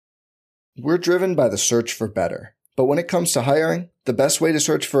We're driven by the search for better. But when it comes to hiring, the best way to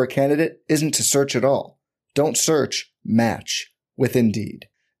search for a candidate isn't to search at all. Don't search, match with Indeed.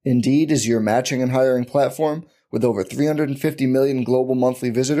 Indeed is your matching and hiring platform with over 350 million global monthly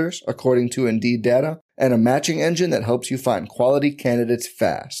visitors, according to Indeed data, and a matching engine that helps you find quality candidates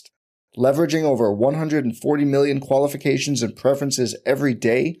fast. Leveraging over 140 million qualifications and preferences every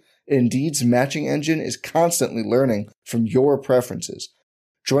day, Indeed's matching engine is constantly learning from your preferences.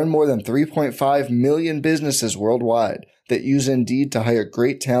 Join more than 3.5 million businesses worldwide that use Indeed to hire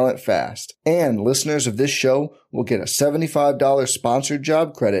great talent fast. And listeners of this show will get a $75 sponsored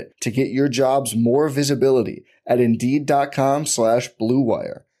job credit to get your jobs more visibility at Indeed.com/Blue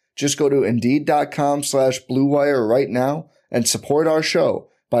Wire. Just go to Indeed.com/Blue Wire right now and support our show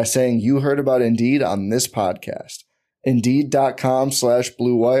by saying you heard about Indeed on this podcast.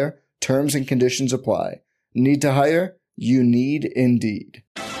 Indeed.com/Blue Wire. Terms and conditions apply. Need to hire? You need Indeed.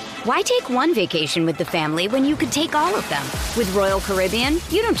 Why take one vacation with the family when you could take all of them? With Royal Caribbean,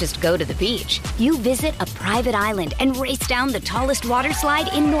 you don't just go to the beach. You visit a private island and race down the tallest water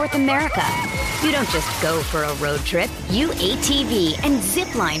slide in North America. You don't just go for a road trip. You ATV and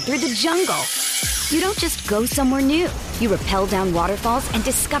zip line through the jungle. You don't just go somewhere new. You rappel down waterfalls and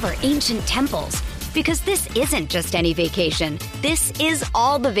discover ancient temples. Because this isn't just any vacation. This is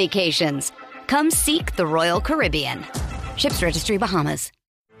all the vacations. Come seek the Royal Caribbean. Ships Registry, Bahamas.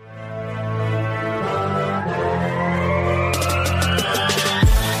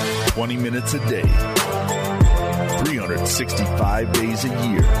 "20 minutes a day, 365 days a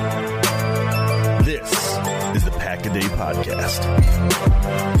year." This is the Pack-A-Day Podcast.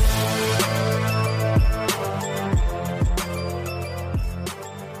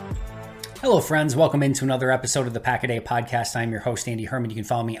 Hello, friends. Welcome into another episode of the Pack-A-Day Podcast. I'm your host, Andy Herman. You can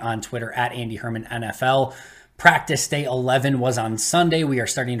follow me on Twitter at Andy Herman NFL. Practice day 11 was on Sunday. We are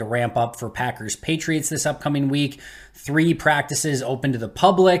starting to ramp up for Packers-Patriots this upcoming week. 3 practices open to the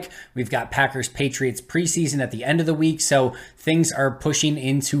public. We've got Packers-Patriots preseason at the end of the week, so things are pushing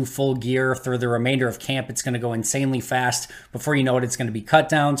into full gear through the remainder of camp. It's going to go insanely fast. Before you know it, it's going to be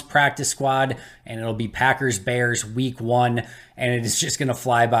cutdowns, practice squad, and it'll be Packers-Bears week 1, and it is just going to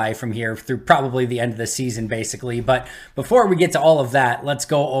fly by from here through probably the end of the season, basically. But before we get to all of that, let's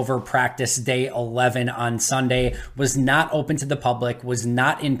go over practice day 11 on Sunday. Was not open to the public, was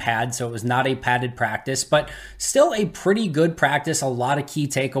not in pads, so it was not a padded practice, but still a pretty good practice, a lot of key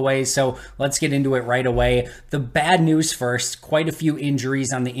takeaways, so let's get into it right away. The bad news first, quite a few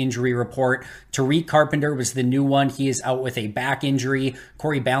injuries on the injury report. Tariq Carpenter was the new one. He is out with a back injury.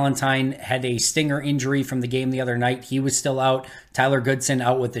 Corey Ballentine had a stinger injury from the game the other night. He was still out. Tyler Goodson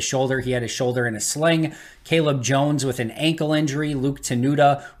out with the shoulder. He had his shoulder in a sling. Caleb Jones with an ankle injury. Luke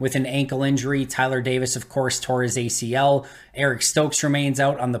Tenuta with an ankle injury. Tyler Davis, of course, tore his ACL. Eric Stokes remains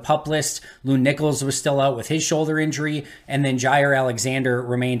out on the PUP list. Lou Nichols was still out with his shoulder injury. And then Jaire Alexander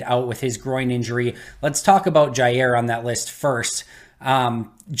remained out with his groin injury. Let's talk about Jaire on that list first.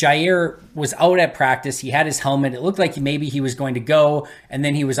 Jaire was out at practice. He had his helmet. It looked like maybe he was going to go, and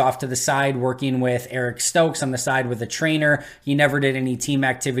then he was off to the side working with Eric Stokes on the side with a trainer. He never did any team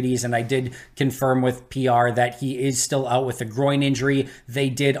activities, and I did confirm with PR that he is still out with a groin injury. They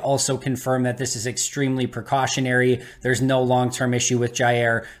did also confirm that this is extremely precautionary. There's no long-term issue with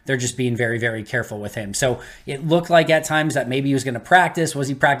Jaire. They're just being very, very careful with him. So it looked like at times that maybe he was going to practice. Was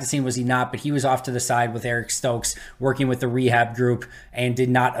he practicing? Was he not? But he was off to the side with Eric Stokes working with the rehab group and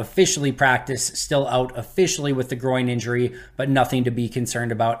did not officially practice, still out officially with the groin injury, but nothing to be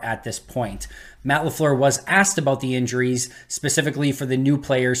concerned about at this point. Matt LaFleur was asked about the injuries, specifically for the new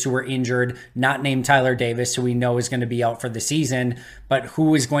players who were injured, not named Tyler Davis, who we know is going to be out for the season, but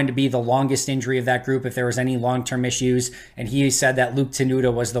who is going to be the longest injury of that group if there was any long-term issues. And he said that Luke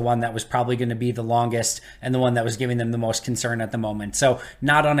Tenuta was the one that was probably going to be the longest and the one that was giving them the most concern at the moment. So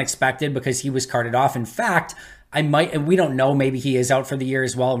not unexpected because he was carted off. In fact, and we don't know, maybe he is out for the year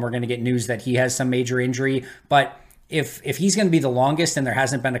as well, and we're going to get news that he has some major injury, but if he's going to be the longest and there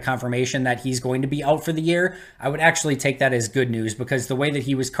hasn't been a confirmation that he's going to be out for the year, I would actually take that as good news, because the way that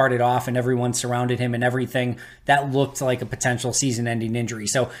he was carted off and everyone surrounded him and everything, that looked like a potential season-ending injury.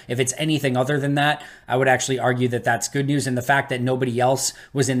 So if it's anything other than that, I would actually argue that that's good news. And the fact that nobody else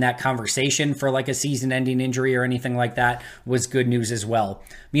was in that conversation for like a season-ending injury or anything like that was good news as well.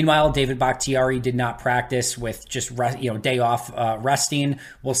 Meanwhile, David Bakhtiari did not practice with just day off resting.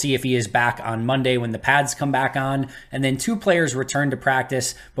 We'll see if he is back on Monday when the pads come back on. And then 2 players returned to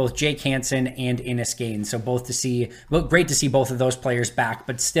practice, both Jake Hansen and Innis Gaines. So great to see both of those players back,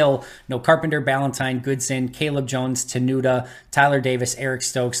 but still no Carpenter, Ballentine, Goodson, Caleb Jones, Tenuta, Tyler Davis, Eric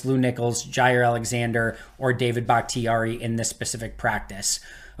Stokes, Lou Nichols, Jaire Alexander, or David Bakhtiari in this specific practice.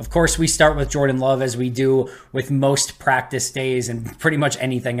 Of course, we start with Jordan Love, as we do with most practice days, and pretty much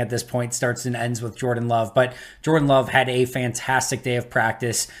anything at this point starts and ends with Jordan Love. But Jordan Love had a fantastic day of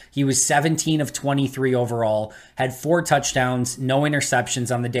practice. He was 17 of 23 overall, had 4 touchdowns, no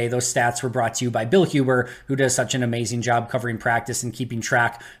interceptions on the day. Those stats were brought to you by Bill Huber, who does such an amazing job covering practice and keeping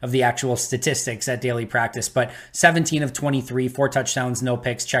track of the actual statistics at daily practice. But 17 of 23, 4 touchdowns, no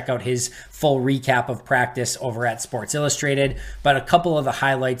picks. Check out his full recap of practice over at Sports Illustrated. But a couple of the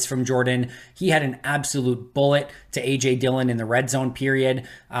highlights from Jordan: he had an absolute bullet to A.J. Dillon in the red zone period.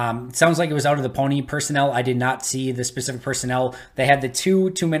 Sounds like it was out of the pony personnel. I did not see the specific personnel. They had the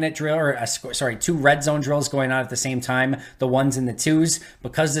two red zone drills going on at the same time, the ones and the twos.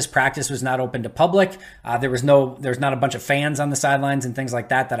 Because this practice was not open to public, there's not a bunch of fans on the sidelines and things like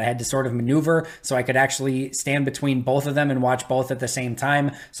that I had to sort of maneuver so I could actually stand between both of them and watch both at the same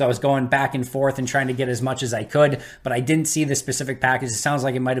time. So I was going back and forth and trying to get as much as I could, but I didn't see the specific package. It sounds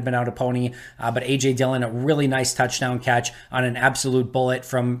like it might have been out of pony, but A.J. Dillon, a really nice touchdown catch on an absolute bullet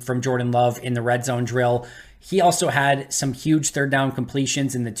from Jordan Love in the red zone drill. He also had some huge third down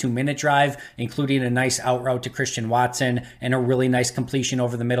completions in the 2-minute drive, including a nice out route to Christian Watson and a really nice completion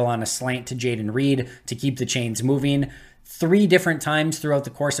over the middle on a slant to Jayden Reed to keep the chains moving. 3 different times throughout the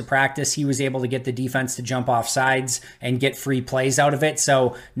course of practice, he was able to get the defense to jump off sides and get free plays out of it.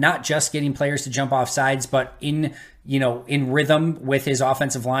 So not just getting players to jump off sides, but in rhythm with his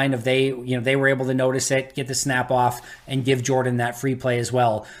offensive line, they were able to notice it, get the snap off, and give Jordan that free play as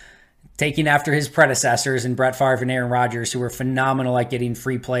well. Taking after his predecessors in Brett Favre and Aaron Rodgers, who were phenomenal at getting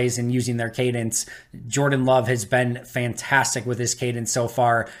free plays and using their cadence, Jordan Love has been fantastic with his cadence so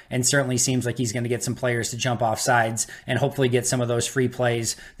far, and certainly seems like he's going to get some players to jump off sides and hopefully get some of those free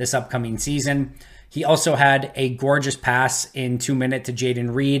plays this upcoming season. He also had a gorgeous pass in 2-minute to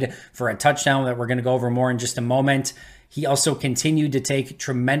Jayden Reed for a touchdown that we're going to go over more in just a moment. He also continued to take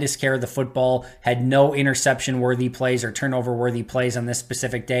tremendous care of the football, had no interception-worthy plays or turnover-worthy plays on this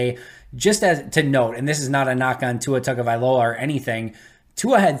specific day. Just as to note, and this is not a knock on Tua Tagovailoa or anything,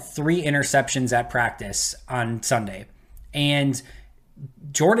 Tua had 3 interceptions at practice on Sunday. And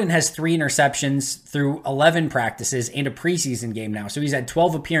Jordan has 3 interceptions through 11 practices and a preseason game now. So he's had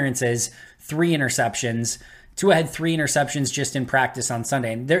 12 appearances, 3 interceptions. Tua had 3 interceptions just in practice on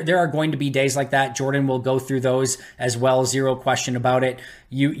Sunday. And there are going to be days like that. Jordan will go through those as well, zero question about it.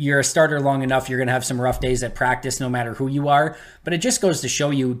 You're a starter long enough, you're going to have some rough days at practice no matter who you are. But it just goes to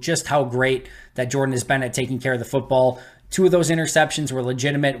show you just how great that Jordan has been at taking care of the football. 2 of those interceptions were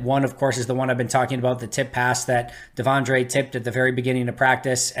legitimate. One, of course, is the one I've been talking about, the tip pass that Devondre tipped at the very beginning of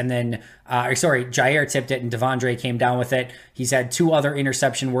practice. And then, Jair tipped it and Devondre came down with it. He's had 2 other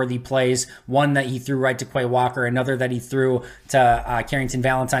interception-worthy plays. One that he threw right to Quay Walker, another that he threw to Carrington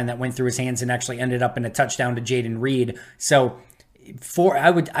Valentine that went through his hands and actually ended up in a touchdown to Jayden Reed. So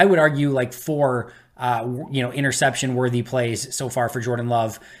I would argue like 4 interception-worthy plays so far for Jordan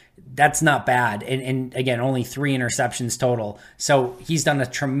Love. That's not bad. And again, only 3 interceptions total. So he's done a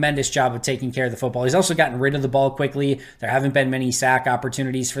tremendous job of taking care of the football. He's also gotten rid of the ball quickly. There haven't been many sack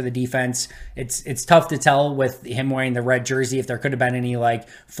opportunities for the defense. It's tough to tell with him wearing the red jersey if there could have been any like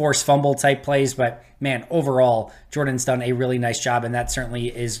forced fumble type plays. But man, overall, Jordan's done a really nice job, and that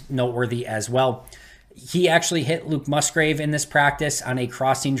certainly is noteworthy as well. He actually hit Luke Musgrave in this practice on a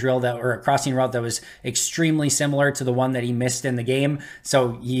crossing route that was extremely similar to the one that he missed in the game.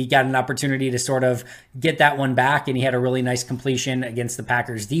 So he got an opportunity to sort of get that one back, and he had a really nice completion against the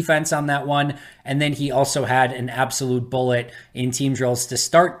Packers defense on that one. And then he also had an absolute bullet in team drills to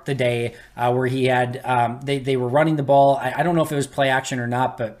start the day where he had, they were running the ball. I don't know if it was play action or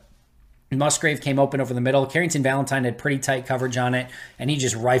not, but Musgrave came open over the middle. Carrington Valentine had pretty tight coverage on it, and he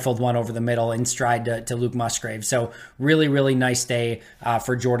just rifled one over the middle in stride to Luke Musgrave. So really, really nice day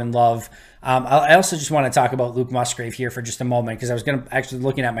for Jordan Love. I also just want to talk about Luke Musgrave here for just a moment, because I was going to actually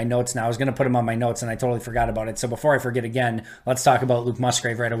looking at my notes now. I was going to put him on my notes, and I totally forgot about it. So before I forget again, let's talk about Luke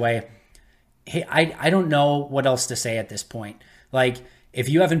Musgrave right away. Hey, I don't know what else to say at this point. Like, if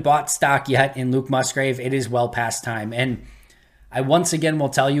you haven't bought stock yet in Luke Musgrave, it is well past time. And I once again will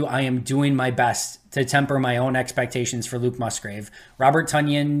tell you I am doing my best to temper my own expectations for Luke Musgrave. Robert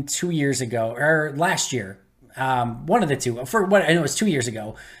Tonyan 2 years ago, or last year, one of the two, for what I know it was 2 years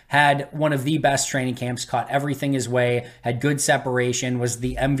ago, had one of the best training camps, caught everything his way, had good separation, was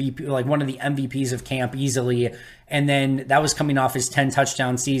the MVP, like one of the MVPs of camp easily. And then that was coming off his 10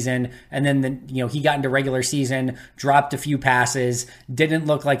 touchdown season. And then, he got into regular season, dropped a few passes, didn't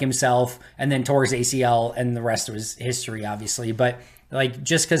look like himself, and then tore his ACL, and the rest was history, obviously. But Like,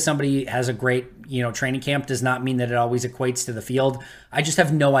 just because somebody has a great, training camp does not mean that it always equates to the field. I just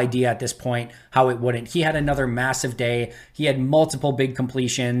have no idea at this point how it wouldn't. He had another massive day. He had multiple big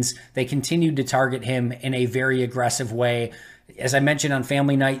completions. They continued to target him in a very aggressive way. As I mentioned on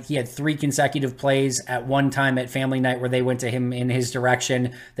Family Night, he had 3 consecutive plays at one time at Family Night where they went to him in his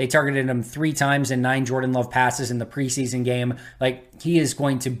direction. They targeted him 3 times in 9 Jordan Love passes in the preseason game. Like, he is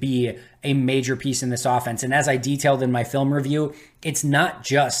going to be a major piece in this offense. And as I detailed in my film review, it's not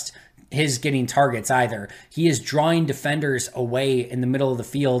just his getting targets either. He is drawing defenders away in the middle of the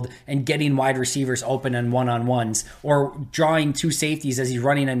field and getting wide receivers open on one-on-ones, or drawing 2 safeties as he's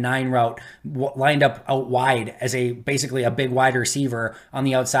running a 9 route lined up out wide as basically a big wide receiver on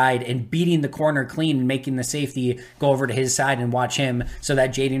the outside, and beating the corner clean and making the safety go over to his side and watch him so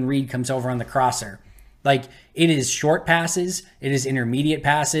that Jaden Reed comes over on the crosser. Like, it is short passes. It is intermediate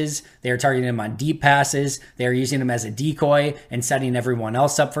passes. They are targeting him on deep passes. They are using him as a decoy and setting everyone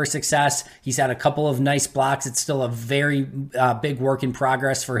else up for success. He's had a couple of nice blocks. It's still a very big work in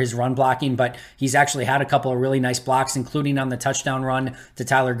progress for his run blocking, but he's actually had a couple of really nice blocks, including on the touchdown run to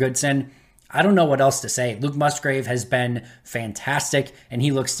Tyler Goodson. I don't know what else to say. Luke Musgrave has been fantastic, and he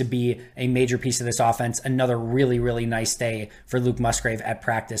looks to be a major piece of this offense. Another really, really nice day for Luke Musgrave at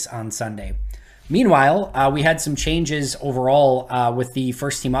practice on Sunday. Meanwhile, we had some changes overall with the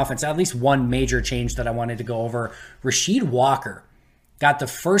first team offense, at least one major change that I wanted to go over. Rasheed Walker got the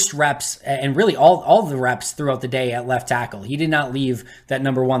first reps, and really all the reps throughout the day at left tackle. He did not leave that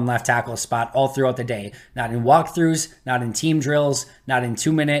number 1 left tackle spot all throughout the day. Not in walkthroughs, not in team drills, not in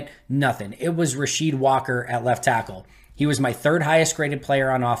 2-minute, nothing. It was Rasheed Walker at left tackle. He was my 3rd highest graded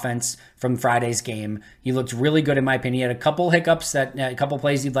player on offense from Friday's game. He looked really good in my opinion. He had a couple hiccups, a couple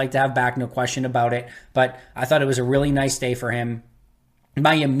plays he'd like to have back, no question about it. But I thought it was a really nice day for him.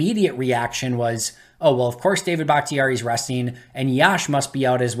 My immediate reaction was, oh, well, of course David Bakhtiari's resting, and Yash must be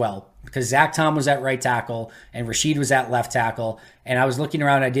out as well, because Zach Tom was at right tackle and Rasheed was at left tackle. And I was looking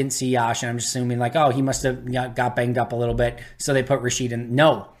around, I didn't see Yash, and I'm just assuming like, oh, he must have got banged up a little bit, so they put Rasheed in.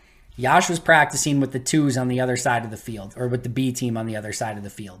 No. Yash was practicing with the 2s on the other side of the field, or with the B team on the other side of the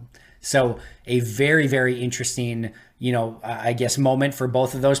field. So a very, very interesting, I guess, moment for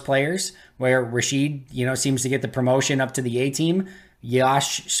both of those players, where Rasheed, seems to get the promotion up to the A team.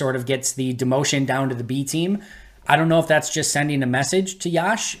 Yash sort of gets the demotion down to the B team. I don't know if that's just sending a message to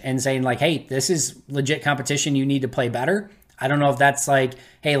Yash and saying like, hey, this is legit competition. You need to play better. I don't know if that's like,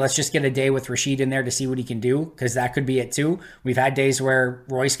 hey, let's just get a day with Rasheed in there to see what he can do, because that could be it too. We've had days where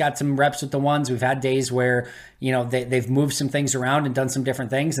Royce got some reps with the 1s. We've had days where, they've moved some things around and done some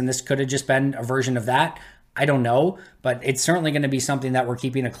different things, and this could have just been a version of that. I don't know, but it's certainly going to be something that we're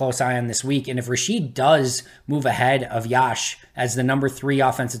keeping a close eye on this week. And if Rasheed does move ahead of Yash as the number 3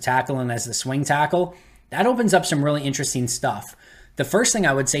 offensive tackle and as the swing tackle, that opens up some really interesting stuff. The first thing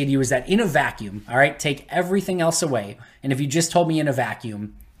I would say to you is that in a vacuum, all right, take everything else away. And if you just told me in a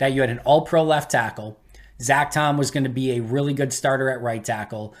vacuum that you had an all-pro left tackle, Zach Tom was going to be a really good starter at right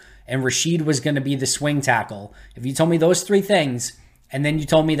tackle, and Rasheed was going to be the swing tackle. If you told me those 3 things, and then you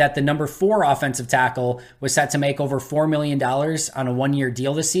told me that the number 4 offensive tackle was set to make over $4 million on a 1-year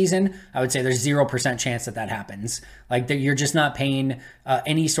deal this season, I would say there's 0% chance that happens. Like, you're just not paying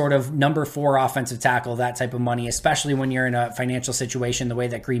any sort of number 4 offensive tackle that type of money, especially when you're in a financial situation the way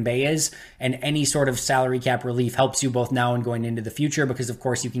that Green Bay is. And any sort of salary cap relief helps you both now and going into the future, because of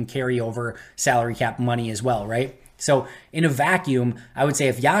course you can carry over salary cap money as well, right? So in a vacuum, I would say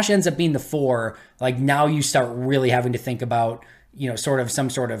if Yash ends up being the 4, like, now you start really having to think about, sort of some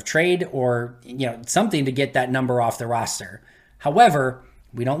sort of trade or, something to get that number off the roster. However,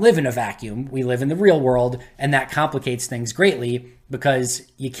 we don't live in a vacuum. We live in the real world, and that complicates things greatly, because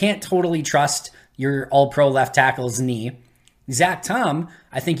you can't totally trust your all-pro left tackle's knee. Zach Tom,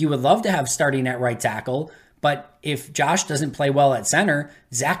 I think you would love to have starting at right tackle, but if Josh doesn't play well at center,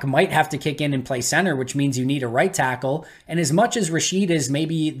 Zach might have to kick in and play center, which means you need a right tackle. And as much as Rasheed is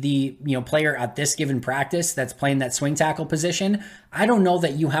maybe the player at this given practice that's playing that swing tackle position, I don't know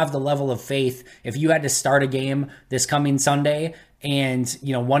that you have the level of faith if you had to start a game this coming Sunday and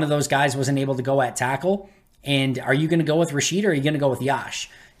one of those guys wasn't able to go at tackle. And are you going to go with Rasheed or are you going to go with Yash?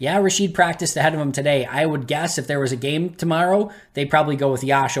 Yeah, Rasheed practiced ahead of him today. I would guess if there was a game tomorrow, they'd probably go with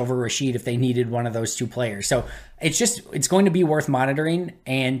Yash over Rasheed if they needed one of those 2 players. So it's going to be worth monitoring,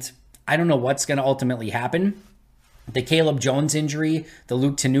 and I don't know what's going to ultimately happen. The Caleb Jones injury, the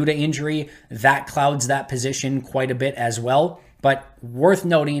Luke Tenuta injury, that clouds that position quite a bit as well. But worth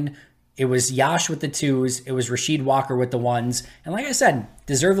noting, It was Yash with the 2s. It was Rasheed Walker with the 1s. And like I said,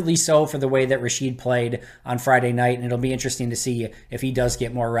 deservedly so for the way that Rasheed played on Friday night. And it'll be interesting to see if he does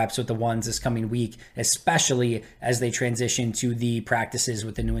get more reps with the 1s this coming week, especially as they transition to the practices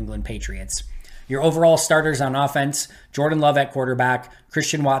with the New England Patriots. Your overall starters on offense, Jordan Love at quarterback,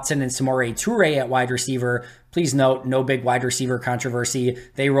 Christian Watson and Samori Toure at wide receiver. Please note, no big wide receiver controversy.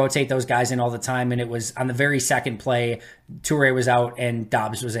 They rotate those guys in all the time, and it was on the very second play, Toure was out and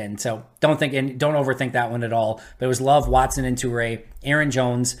Dobbs was in. So don't overthink that one at all. But it was Love, Watson, and Toure, Aaron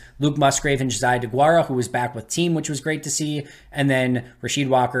Jones, Luke Musgrave, and Josiah DeGuara, who was back with team, which was great to see. And then Rasheed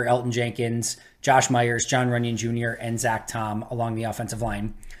Walker, Elton Jenkins, Josh Myers, John Runyon Jr., and Zach Tom along the offensive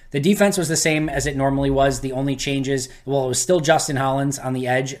line. The defense was the same as it normally was. The only changes, it was still Justin Hollins on the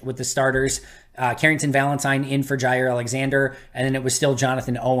edge with the starters, Carrington Valentine in for Jair Alexander, and then it was still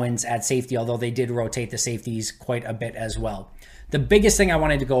Jonathan Owens at safety, although they did rotate the safeties quite a bit as well. The biggest thing I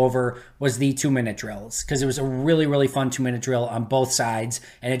wanted to go over was the 2-minute drills, because it was a really, really fun 2-minute drill on both sides,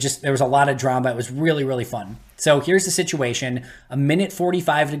 and there was a lot of drama. It was really, really fun. So here's the situation.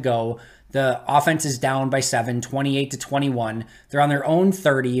 1:45 to go. The offense is down by 7, 28-21. They're on their own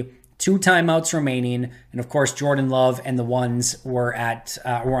 30, 2 timeouts remaining. And of course, Jordan Love and the 1s were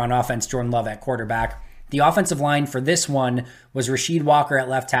on offense, Jordan Love at quarterback. The offensive line for this one was Rasheed Walker at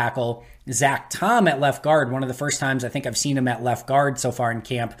left tackle, Zach Tom at left guard. One of the first times I think I've seen him at left guard so far in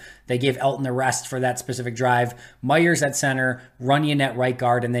camp. They gave Elton a rest for that specific drive. Myers at center, Runyon at right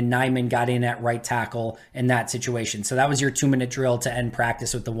guard, and then Nyman got in at right tackle in that situation. So that was your 2-minute drill to end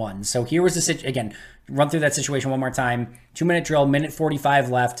practice with the 1s. So here was the situation. Again, run through that situation one more time. 2-minute drill, 1:45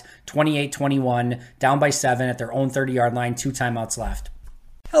 left, 28-21, down by 7 at their own 30-yard line, 2 timeouts left.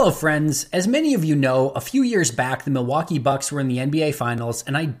 Hello friends, as many of you know, a few years back the Milwaukee Bucks were in the NBA Finals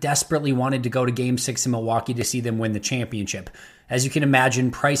and I desperately wanted to go to Game 6 in Milwaukee to see them win the championship. As you can imagine,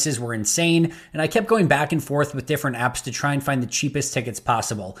 prices were insane and I kept going back and forth with different apps to try and find the cheapest tickets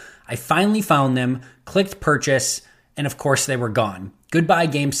possible. I finally found them, clicked purchase, and of course they were gone. Goodbye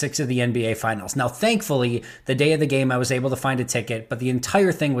Game 6 of the NBA Finals. Now, thankfully, the day of the game I was able to find a ticket, but the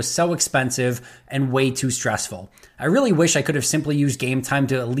entire thing was so expensive and way too stressful. I really wish I could have simply used Game Time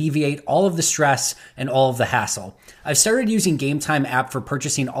to alleviate all of the stress and all of the hassle. I've started using Game Time app for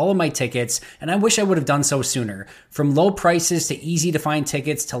purchasing all of my tickets, and I wish I would have done so sooner. From low prices to easy to find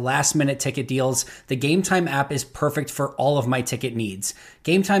tickets to last minute ticket deals, the Game Time app is perfect for all of my ticket needs.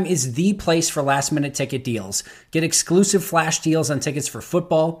 Game Time is the place for last minute ticket deals. Get exclusive flash deals on tickets for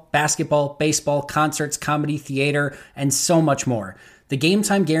football, basketball, baseball, concerts, comedy, theater, and so much more. The Game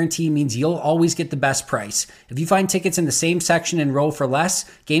Time guarantee means you'll always get the best price. If you find tickets in the same section and row for less,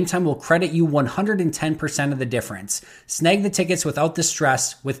 Game Time will credit you 110% of the difference. Snag the tickets without the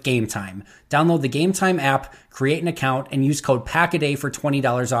stress with Game Time. Download the Game Time app, create an account, and use code PACKADAY for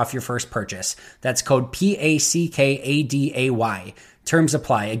 $20 off your first purchase. That's code PACKADAY. Terms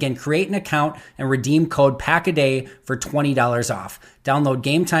apply. Again, create an account and redeem code PACKADAY for $20 off. Download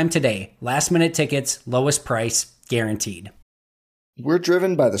Game Time today. Last minute tickets, lowest price, guaranteed. We're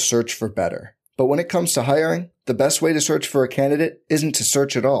driven by the search for better. But when it comes to hiring, the best way to search for a candidate isn't to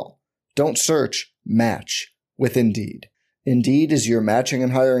search at all. Don't search, match with Indeed. Indeed is your matching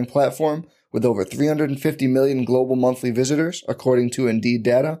and hiring platform with over 350 million global monthly visitors, according to Indeed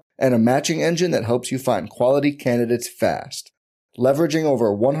data, and a matching engine that helps you find quality candidates fast. Leveraging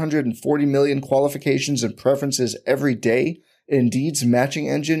over 140 million qualifications and preferences every day, Indeed's matching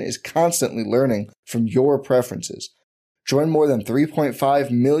engine is constantly learning from your preferences. Join more than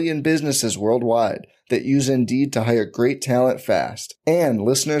 3.5 million businesses worldwide that use Indeed to hire great talent fast. And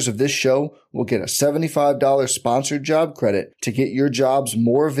listeners of this show will get a $75 sponsored job credit to get your jobs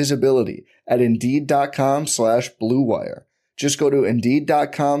more visibility at Indeed.com/Blue Wire. Just go to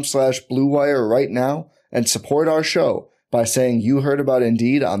Indeed.com/Blue Wire right now and support our show by saying you heard about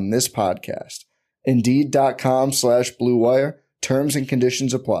Indeed on this podcast. Indeed.com/Blue Wire. Terms and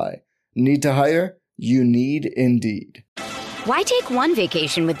conditions apply. Need to hire? You need Indeed. Why take one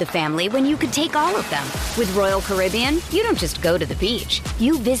vacation with the family when you could take all of them? With Royal Caribbean, you don't just go to the beach.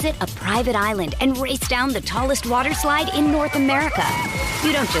 You visit a private island and race down the tallest water slide in North America.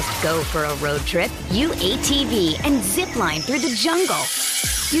 You don't just go for a road trip. You ATV and zip line through the jungle.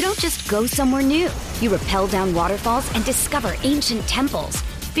 You don't just go somewhere new. You rappel down waterfalls and discover ancient temples.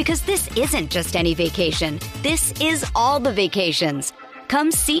 Because this isn't just any vacation. This is all the vacations.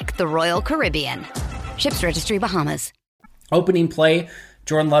 Come seek the Royal Caribbean. Ships Registry, Bahamas. Opening play,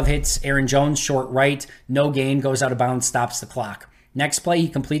 Jordan Love hits Aaron Jones short right. No gain, goes out of bounds, stops the clock. Next play, he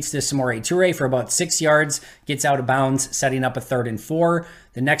completes to Samori Toure for about 6 yards, gets out of bounds, setting up a 3rd and 4.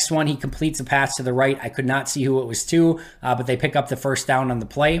 The next one, he completes a pass to the right. I could not see who it was to, but they pick up the first down on the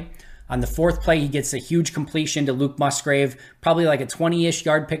play. On the fourth play, he gets a huge completion to Luke Musgrave, probably like a 20-ish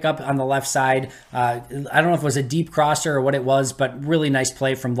yard pickup on the left side. I don't know if it was a deep crosser or what it was, but really nice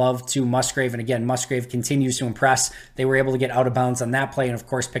play from Love to Musgrave. And again, Musgrave continues to impress. They were able to get out of bounds on that play and, of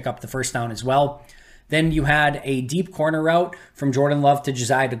course, pick up the first down as well. Then you had a deep corner route from Jordan Love to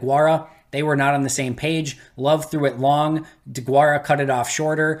Josiah DeGuara. They were not on the same page. Love threw it long. DeGuara cut it off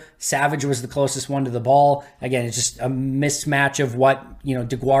shorter. Savage was the closest one to the ball. Again, it's just a mismatch of what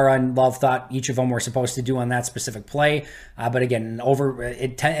DeGuara and Love thought each of them were supposed to do on that specific play. But again,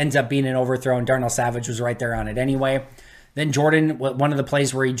 ends up being an overthrow, and Darnell Savage was right there on it anyway. Then Jordan, one of the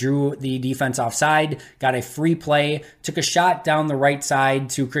plays where he drew the defense offside, got a free play, took a shot down the right side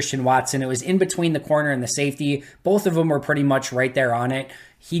to Christian Watson. It was in between the corner and the safety. Both of them were pretty much right there on it.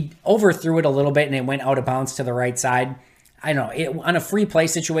 He overthrew it a little bit and it went out of bounds to the right side. I don't know. On a free play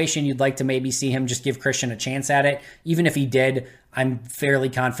situation, you'd like to maybe see him just give Christian a chance at it. Even if he did, I'm fairly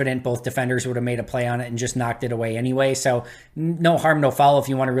confident both defenders would have made a play on it and just knocked it away anyway. So no harm, no foul. If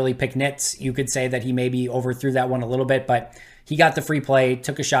you want to really pick nits, you could say that he maybe overthrew that one a little bit, but he got the free play,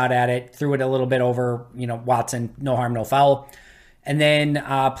 took a shot at it, threw it a little bit over, Watson. No harm, no foul. And then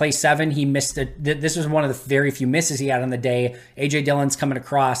play 7, he missed it. This was one of the very few misses he had on the day. A.J. Dillon's coming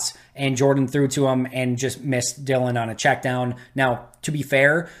across, and Jordan threw to him and just missed Dillon on a check down. Now, to be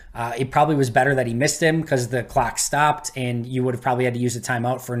fair, it probably was better that he missed him because the clock stopped, and you would have probably had to use a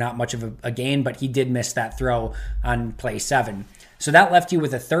timeout for not much of a gain, but he did miss that throw on play 7. So that left you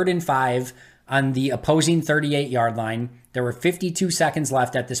with a 3rd and 5 on the opposing 38-yard line. There were 52 seconds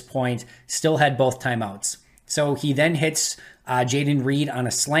left at this point, still had both timeouts. So he then hits Jayden Reed on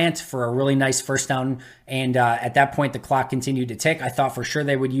a slant for a really nice first down. And at that point, the clock continued to tick. I thought for sure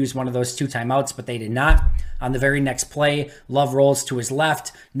they would use one of those 2 timeouts, but they did not. On the very next play, Love rolls to his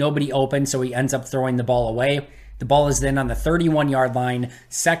left. Nobody open, so he ends up throwing the ball away. The ball is then on the 31-yard line,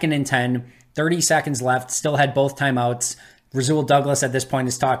 2nd and 10, 30 seconds left, still had both timeouts. Rasul Douglas at this point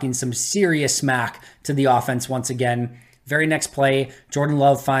is talking some serious smack to the offense once again. Very next play, Jordan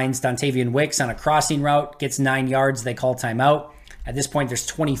Love finds Dontavian Wicks on a crossing route, gets 9 yards. They call timeout. At this point, there's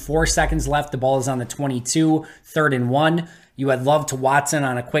 24 seconds left. The ball is on the 22, 3rd and 1. You had Love to Watson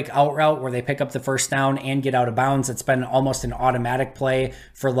on a quick out route where they pick up the first down and get out of bounds. It's been almost an automatic play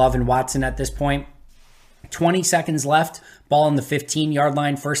for Love and Watson at this point. 20 seconds left, ball on the 15-yard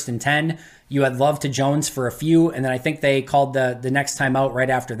line, 1st and 10. You had Love to Jones for a few, and then I think they called the next timeout right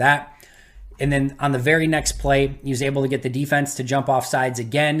after that. And then on the very next play, he was able to get the defense to jump off sides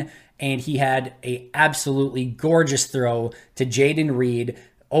again, and he had a absolutely gorgeous throw to Jayden Reed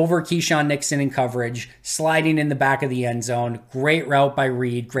over Keyshawn Nixon in coverage, sliding in the back of the end zone. Great route by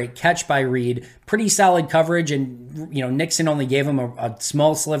Reed, great catch by Reed, pretty solid coverage, and Nixon only gave him a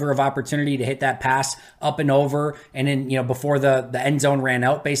small sliver of opportunity to hit that pass up and over, and then before the end zone ran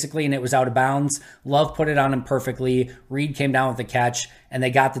out basically, and it was out of bounds. Love put it on him perfectly. Reed came down with the catch, and they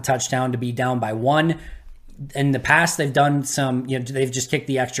got the touchdown to be down by 1. In the past, they've done some, they've just kicked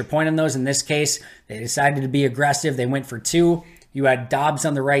the extra point on those. In this case, they decided to be aggressive. They went for 2. You had Dobbs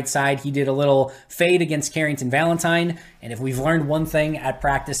on the right side. He did a little fade against Carrington Valentine. And if we've learned one thing at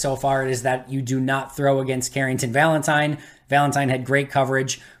practice so far, it is that you do not throw against Carrington Valentine. Valentine had great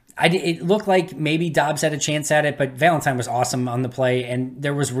coverage. It looked like maybe Dobbs had a chance at it, but Valentine was awesome on the play, and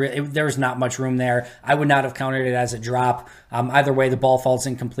there was not much room there. I would not have counted it as a drop. Either way, the ball falls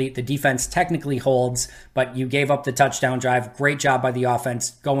incomplete. The defense technically holds, but you gave up the touchdown drive. Great job by the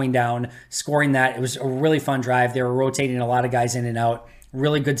offense going down, scoring that. It was a really fun drive. They were rotating a lot of guys in and out.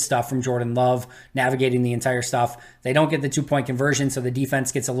 Really good stuff from Jordan Love, navigating the entire stuff. They don't get the 2-point conversion, so the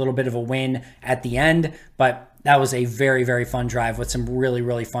defense gets a little bit of a win at the end, but that was a very, very fun drive with some really,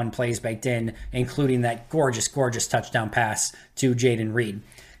 really fun plays baked in, including that gorgeous, gorgeous touchdown pass to Jayden Reed.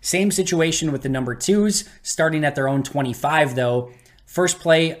 Same situation with the number 2s, starting at their own 25, though. First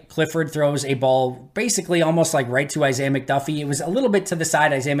play, Clifford throws a ball basically almost like right to Isaiah McDuffie. It was a little bit to the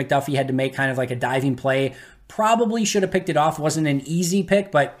side. Isaiah McDuffie had to make kind of like a diving play. Probably should have picked it off. Wasn't an easy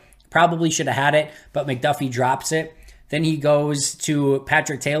pick, but probably should have had it. But McDuffie drops it. Then he goes to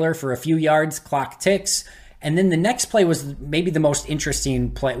Patrick Taylor for a few yards. Clock ticks. And then the next play was maybe the most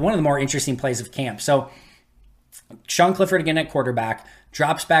interesting play, one of the more interesting plays of camp. So Sean Clifford again at quarterback,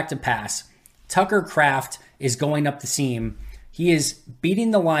 drops back to pass. Tucker Kraft is going up the seam. He is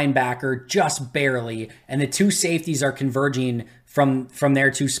beating the linebacker just barely, and the 2 safeties are converging from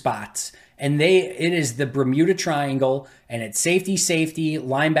their 2 spots. And it is the Bermuda Triangle, and it's safety,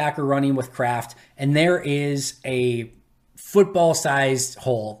 linebacker running with Kraft, and there is a football-sized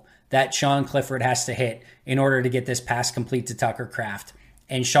hole that Sean Clifford has to hit in order to get this pass complete to Tucker Kraft.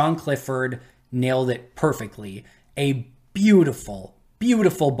 And Sean Clifford nailed it perfectly. A beautiful,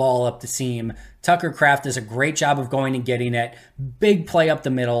 beautiful ball up the seam. Tucker Kraft does a great job of going and getting it. Big play up the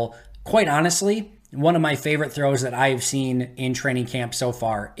middle. Quite honestly, one of my favorite throws that I have seen in training camp so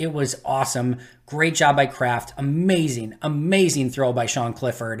far. It was awesome. Great job by Kraft. Amazing, amazing throw by Sean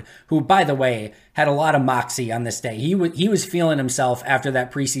Clifford, who, by the way, had a lot of moxie on this day. He was feeling himself after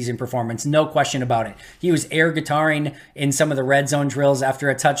that preseason performance, no question about it. He was air guitaring in some of the red zone drills after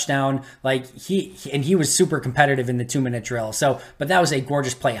a touchdown. He was super competitive in the 2-minute drill. But that was a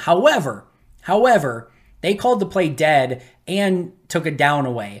gorgeous play. However, they called the play dead and took a down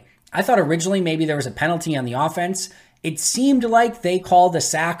away. I thought originally maybe there was a penalty on the offense. It seemed like they called a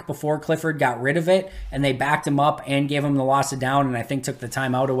sack before Clifford got rid of it, and they backed him up and gave him the loss of down, and I think took the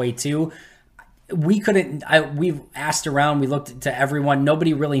timeout away too. We've asked around, we looked to everyone.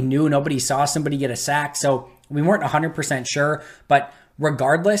 Nobody really knew. Nobody saw somebody get a sack, so we weren't 100% sure. But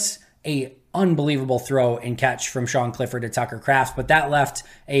regardless, a unbelievable throw and catch from Sean Clifford to Tucker Kraft, but that left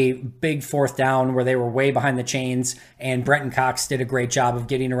a big 4th down where they were way behind the chains, and Brenton Cox did a great job of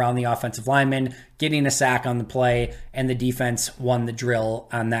getting around the offensive lineman, getting a sack on the play, and the defense won the drill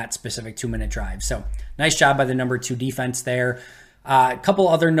on that specific 2-minute drive. So nice job by the number 2 defense there. A couple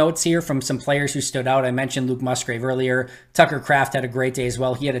other notes here from some players who stood out. I mentioned Luke Musgrave earlier. Tucker Kraft had a great day as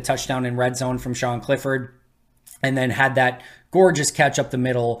well. He had a touchdown in red zone from Sean Clifford, and then had that gorgeous catch up the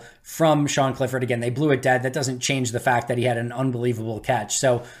middle from Sean Clifford. Again, they blew it dead. That doesn't change the fact that he had an unbelievable catch.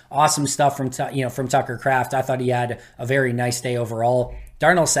 So awesome stuff from Tucker Kraft. I thought he had a very nice day overall.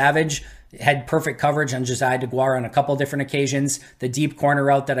 Darnell Savage had perfect coverage on Josiah DeGuara on a couple different occasions. The deep corner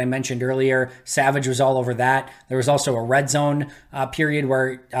route that I mentioned earlier, Savage was all over that. There was also a red zone period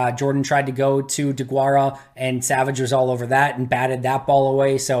where Jordan tried to go to DeGuara, and Savage was all over that and batted that ball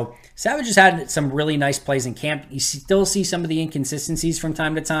away. So Savage has had some really nice plays in camp. You still see some of the inconsistencies from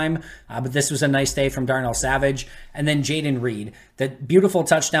time to time, but this was a nice day from Darnell Savage. And then Jaden Reed, the beautiful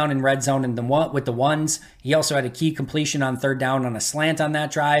touchdown in red zone with the ones. He also had a key completion on 3rd down on a slant on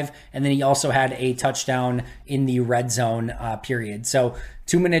that drive, and then he also had a touchdown in the red zone period. So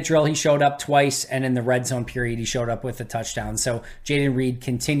 2-minute drill, he showed up twice, and in the red zone period, he showed up with a touchdown. So Jaden Reed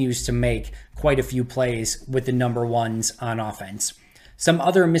continues to make quite a few plays with the number 1s on offense. Some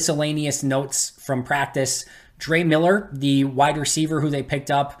other miscellaneous notes from practice. Dre Miller, the wide receiver who they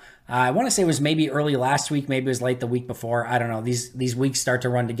picked up, I want to say it was maybe early last week, maybe it was late the week before. I don't know. These weeks start to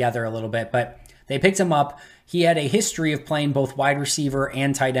run together a little bit, but they picked him up. He had a history of playing both wide receiver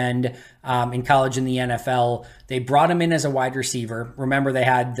and tight end in college and the NFL. They brought him in as a wide receiver. Remember, they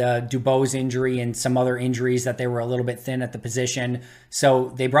had the Dubose injury and some other injuries that they were a little bit thin at the position.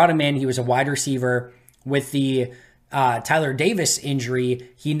 So they brought him in. He was a wide receiver. With the Tyler Davis injury,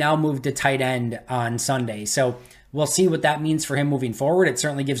 he now moved to tight end on Sunday. So we'll see what that means for him moving forward. It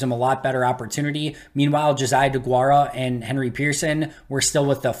certainly gives him a lot better opportunity. Meanwhile, Josiah DeGuara and Henry Pearson were still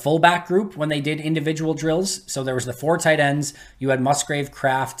with the fullback group when they did individual drills. So there was the 4 tight ends. You had Musgrave,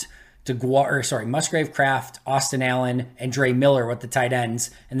 Kraft, Austin Allen, and Dre Miller with the tight ends,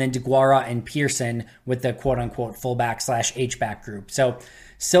 and then DeGuara and Pearson with the quote-unquote fullback/H-back group. So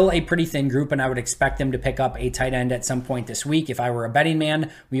still a pretty thin group, and I would expect them to pick up a tight end at some point this week. If I were a betting man,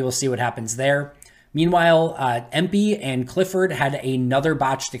 we will see what happens there. Meanwhile, Empey and Clifford had another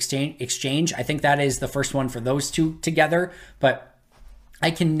botched exchange. I think that is the first one for those two together, but I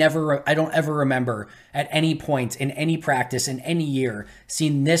don't ever remember at any point in any practice in any year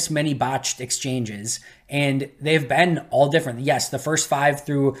seeing this many botched exchanges. And they've been all different. Yes, the first 5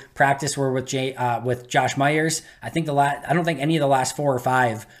 through practice were with Josh Myers. I don't think any of the last 4 or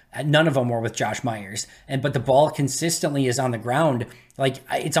 5, none of them were with Josh Myers. But the ball consistently is on the ground. Like,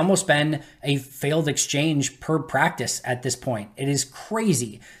 it's almost been a failed exchange per practice at this point. It is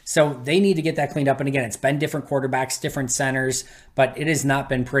crazy. So they need to get that cleaned up. And again, it's been different quarterbacks, different centers, but it has not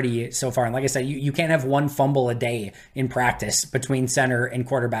been pretty so far. And like I said, you can't have one fumble a day in practice between center and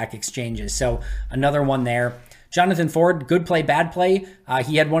quarterback exchanges. So another one there. Jonathan Ford, good play, bad play.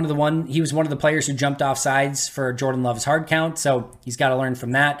 He was one of the players who jumped off sides for Jordan Love's hard count, so he's got to learn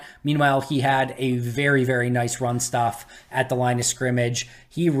from that. Meanwhile, he had a very, very nice run stuff at the line of scrimmage.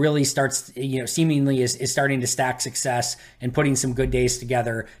 He really seemingly is starting to stack success and putting some good days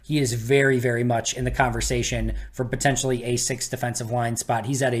together. He is very, very much in the conversation for potentially a 6th defensive line spot.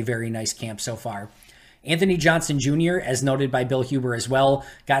 He's had a very nice camp so far. Anthony Johnson Jr., as noted by Bill Huber as well,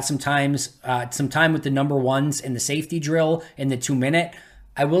 got some time with the number 1s in the safety drill in the 2-minute.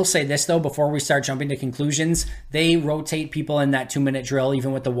 I will say this, though, before we start jumping to conclusions, they rotate people in that 2-minute drill,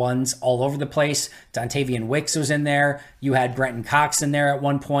 even with the 1s, all over the place. Dontavian Wicks was in there. You had Brenton Cox in there at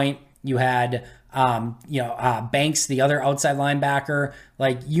one point. You had Banks, the other outside linebacker.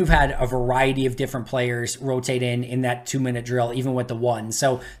 Like, you've had a variety of different players rotate in that 2-minute drill, even with the one.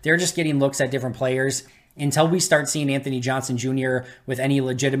 So they're just getting looks at different players. Until we start seeing Anthony Johnson Jr. with any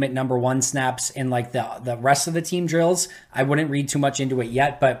legitimate number one snaps in like the rest of the team drills, I wouldn't read too much into it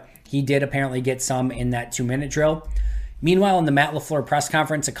yet, but he did apparently get some in that 2-minute drill. Meanwhile, in the Matt LaFleur press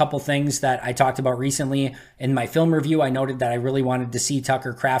conference, a couple things that I talked about recently in my film review, I noted that I really wanted to see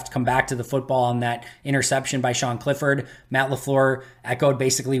Tucker Kraft come back to the football on that interception by Sean Clifford. Matt LaFleur echoed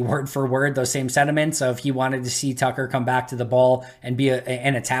basically word for word those same sentiments of he wanted to see Tucker come back to the ball and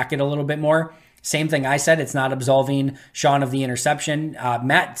and attack it a little bit more. Same thing I said. It's not absolving Sean of the interception.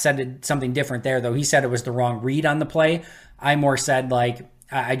 Matt said something different there, though. He said it was the wrong read on the play. I more said, like,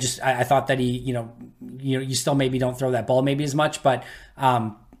 I thought that he, you still maybe don't throw that ball maybe as much, but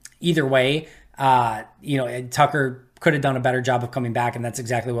either way, Tucker could have done a better job of coming back, and that's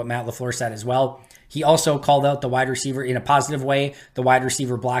exactly what Matt LaFleur said as well. He also called out the wide receiver in a positive way, the wide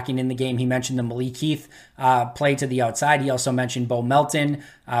receiver blocking in the game. He mentioned the Malik Heath play to the outside. He also mentioned Bo Melton,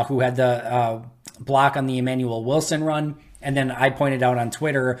 who had the block on the Emmanuel Wilson run. And then I pointed out on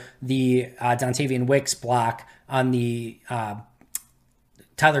Twitter the Dontavian Wicks block on the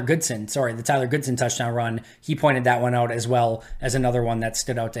Tyler Goodson touchdown run. He pointed that one out as well as another one that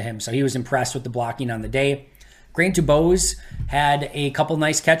stood out to him. So he was impressed with the blocking on the day. Grant Dubose had a couple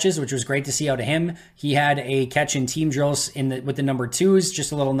nice catches, which was great to see out of him. He had a catch in team drills with the number 2s,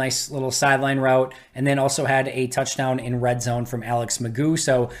 just a nice little sideline route, and then also had a touchdown in red zone from Alex Magoo.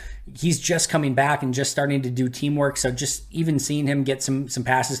 So he's just coming back and just starting to do teamwork. So just even seeing him get some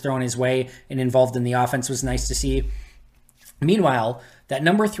passes thrown his way and involved in the offense was nice to see. Meanwhile, that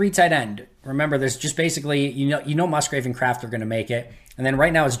number 3 tight end, remember, there's just basically, Musgrave and Kraft are going to make it. And then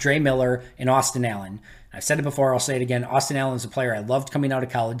right now it's Dre Miller and Austin Allen. I've said it before, I'll say it again. Austin Allen is a player I loved coming out of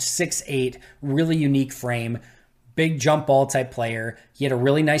college. 6'8", really unique frame, big jump ball type player. He had a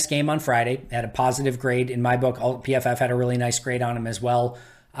really nice game on Friday, had a positive grade. In my book, PFF had a really nice grade on him as well.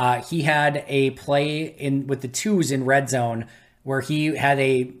 He had a play with the 2s in red zone where he had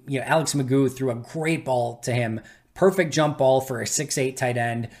Alex Magoo threw a great ball to him. Perfect jump ball for a 6'8" tight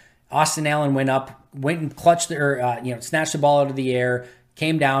end. Austin Allen went and clutched snatched the ball out of the air,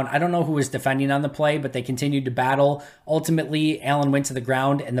 came down. I don't know who was defending on the play, but they continued to battle. Ultimately, Allen went to the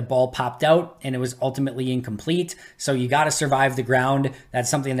ground and the ball popped out and it was ultimately incomplete. So you got to survive the ground. That's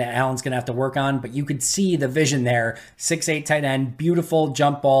something that Allen's going to have to work on, but you could see the vision there. 6'8" tight end, beautiful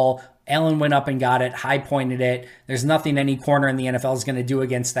jump ball. Allen went up and got it, high pointed it. There's nothing any corner in the NFL is going to do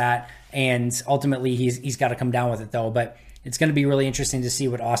against that. And ultimately he's got to come down with it though. But it's going to be really interesting to see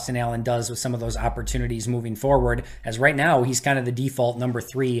what Austin Allen does with some of those opportunities moving forward, as right now he's kind of the default number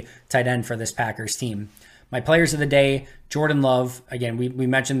 3 tight end for this Packers team. My players of the day, Jordan Love. Again, we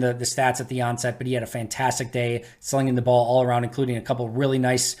mentioned the stats at the onset, but he had a fantastic day, slinging the ball all around, including a couple really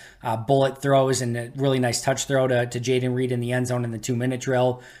nice bullet throws and a really nice touch throw to Jayden Reed in the end zone in the 2-minute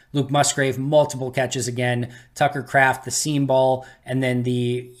drill. Luke Musgrave, multiple catches again. Tucker Kraft, the seam ball, and then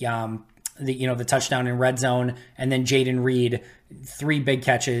the touchdown in red zone, and then Jayden Reed, 3 big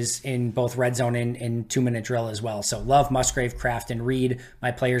catches in both red zone and 2-minute drill as well. So Love, Musgrave, Kraft, and Reed,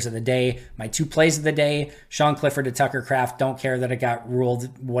 my players of the day. My 2 plays of the day, Sean Clifford to Tucker Kraft. Don't care that it got ruled,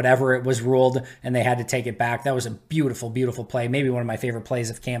 whatever it was ruled, and they had to take it back. That was a beautiful, beautiful play. Maybe one of my favorite plays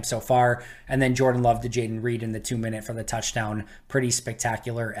of camp so far. And then Jordan Love to Jayden Reed in the 2-minute for the touchdown. Pretty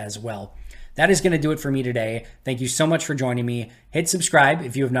spectacular as well. That is going to do it for me today. Thank you so much for joining me. Hit subscribe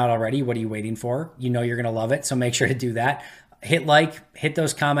if you have not already. What are you waiting for? You know you're going to love it, so make sure to do that. Hit like, hit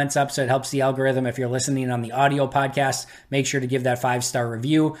those comments up so it helps the algorithm. If you're listening on the audio podcast, make sure to give that 5-star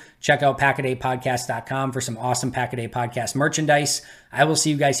review. Check out packadaypodcast.com for some awesome Packaday Podcast merchandise. I will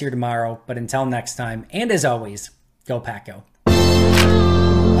see you guys here tomorrow, but until next time, and as always, go Pack Go.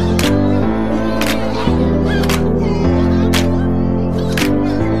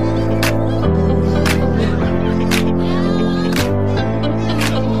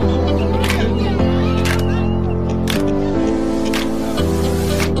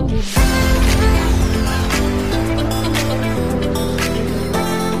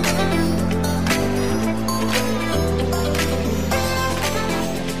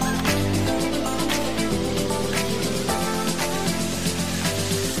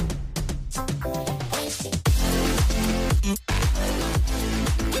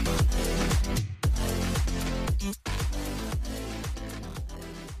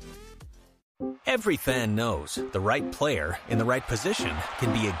 Every fan knows the right player in the right position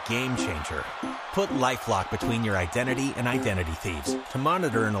can be a game changer. Put LifeLock between your identity and identity thieves to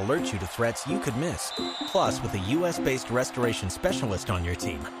monitor and alert you to threats you could miss. Plus, with a U.S.-based restoration specialist on your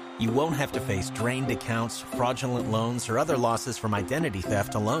team, you won't have to face drained accounts, fraudulent loans, or other losses from identity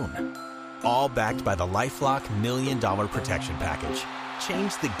theft alone. All backed by the LifeLock $1 Million Protection Package.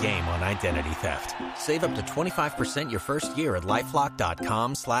 Change the game on identity theft. Save up to 25% your first year at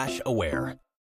LifeLock.com/aware.